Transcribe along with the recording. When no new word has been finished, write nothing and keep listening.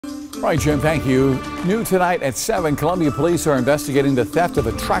Right, Jim, thank you. New tonight at 7, Columbia police are investigating the theft of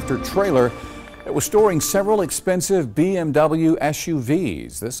a tractor trailer that was storing several expensive BMW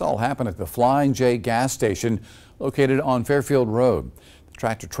SUVs. This all happened at the Flying J gas station located on Fairfield Road. The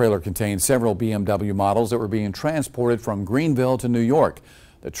tractor trailer contained several BMW models that were being transported from Greenville to New York.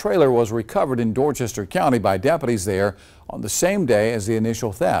 The trailer was recovered in Dorchester County by deputies there on the same day as the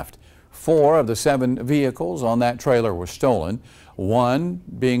initial theft. 4 of the 7 vehicles on that trailer were stolen, one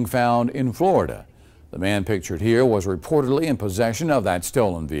being found in Florida. The man pictured here was reportedly in possession of that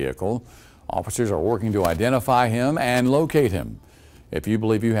stolen vehicle. Officers are working to identify him and locate him. If you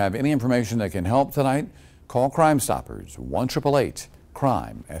believe you have any information that can help tonight, call Crime Stoppers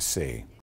 1-888-CRIME-SC.